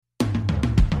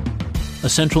A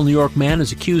Central New York man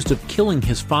is accused of killing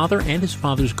his father and his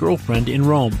father's girlfriend in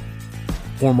Rome.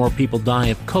 4 more people die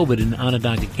of COVID in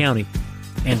Onondaga County.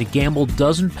 And a gamble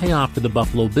doesn't pay off for the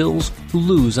Buffalo Bills, who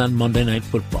lose on Monday Night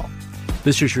Football.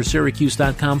 This is your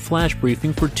Syracuse.com flash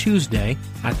briefing for Tuesday,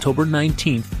 October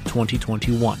 19th,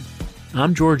 2021.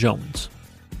 I'm George Owens.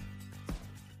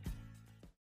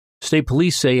 State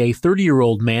police say a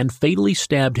 30-year-old man fatally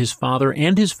stabbed his father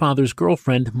and his father's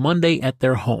girlfriend Monday at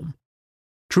their home.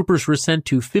 Troopers were sent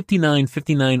to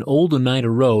 5959 Old Oneida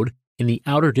Road in the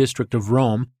Outer District of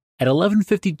Rome at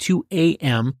 11:52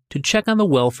 a.m. to check on the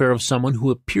welfare of someone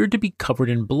who appeared to be covered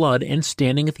in blood and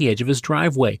standing at the edge of his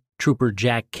driveway, Trooper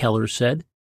Jack Keller said.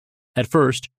 At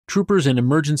first, troopers and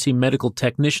emergency medical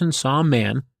technicians saw a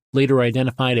man, later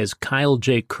identified as Kyle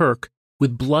J. Kirk,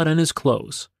 with blood on his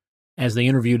clothes. As they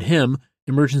interviewed him,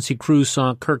 emergency crews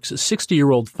saw Kirk's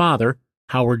 60-year-old father,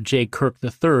 Howard J. Kirk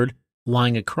III,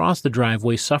 lying across the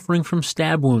driveway suffering from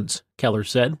stab wounds, Keller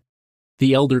said.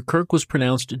 The elder Kirk was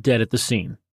pronounced dead at the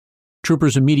scene.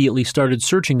 Troopers immediately started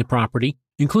searching the property,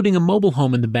 including a mobile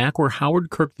home in the back where Howard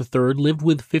Kirk III lived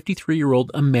with 53-year-old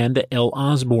Amanda L.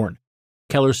 Osborne.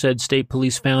 Keller said state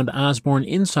police found Osborne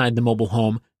inside the mobile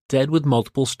home, dead with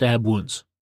multiple stab wounds.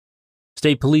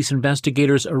 State police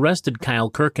investigators arrested Kyle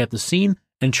Kirk at the scene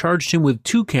and charged him with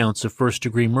 2 counts of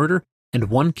first-degree murder and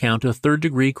 1 count of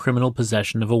third-degree criminal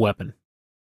possession of a weapon.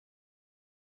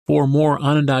 4 more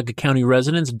Onondaga County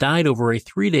residents died over a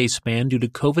 3-day span due to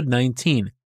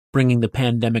COVID-19, bringing the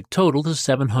pandemic total to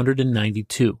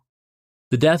 792.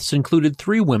 The deaths included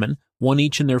 3 women, 1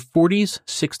 each in their 40s,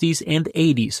 60s, and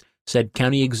 80s, said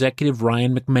County Executive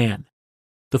Ryan McMahon.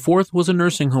 The 4th was a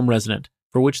nursing home resident,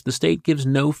 for which the state gives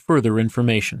no further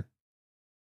information.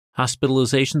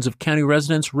 Hospitalizations of county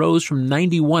residents rose from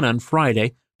 91 on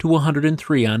Friday to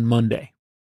 103 on Monday.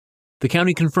 The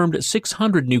county confirmed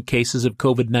 600 new cases of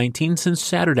COVID-19 since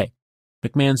Saturday.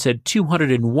 McMahon said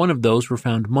 201 of those were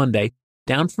found Monday,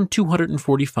 down from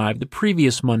 245 the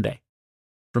previous Monday.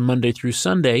 From Monday through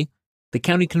Sunday, the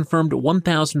county confirmed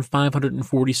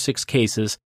 1,546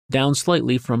 cases, down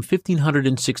slightly from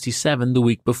 1,567 the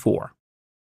week before.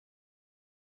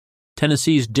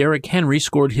 Tennessee's Derrick Henry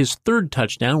scored his 3rd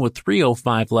touchdown with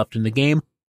 3:05 left in the game,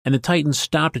 and the Titans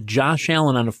stopped Josh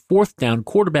Allen on a 4th down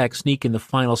quarterback sneak in the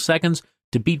final seconds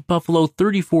to beat Buffalo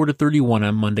 34-31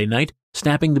 on Monday night,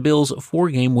 snapping the Bills'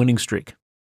 4-game winning streak.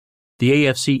 The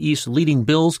AFC East leading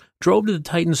Bills drove to the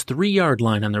Titans' 3-yard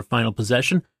line on their final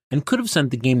possession and could have sent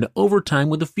the game to overtime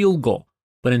with a field goal,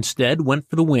 but instead went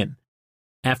for the win.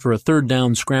 After a 3rd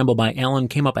down scramble by Allen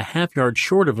came up a half-yard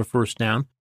short of a 1st down,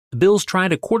 the Bills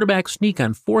tried a quarterback sneak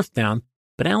on 4th down,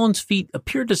 but Allen's feet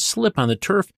appeared to slip on the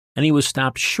turf and he was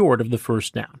stopped short of the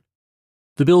 1st down.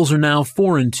 The Bills are now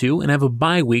 4-2 and have a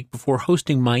bye week before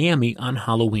hosting Miami on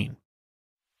Halloween.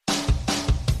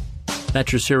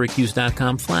 That's your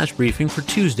Syracuse.com flash briefing for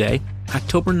Tuesday,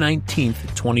 October 19th,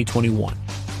 2021.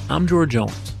 I'm George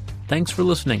Owens. Thanks for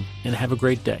listening and have a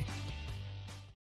great day.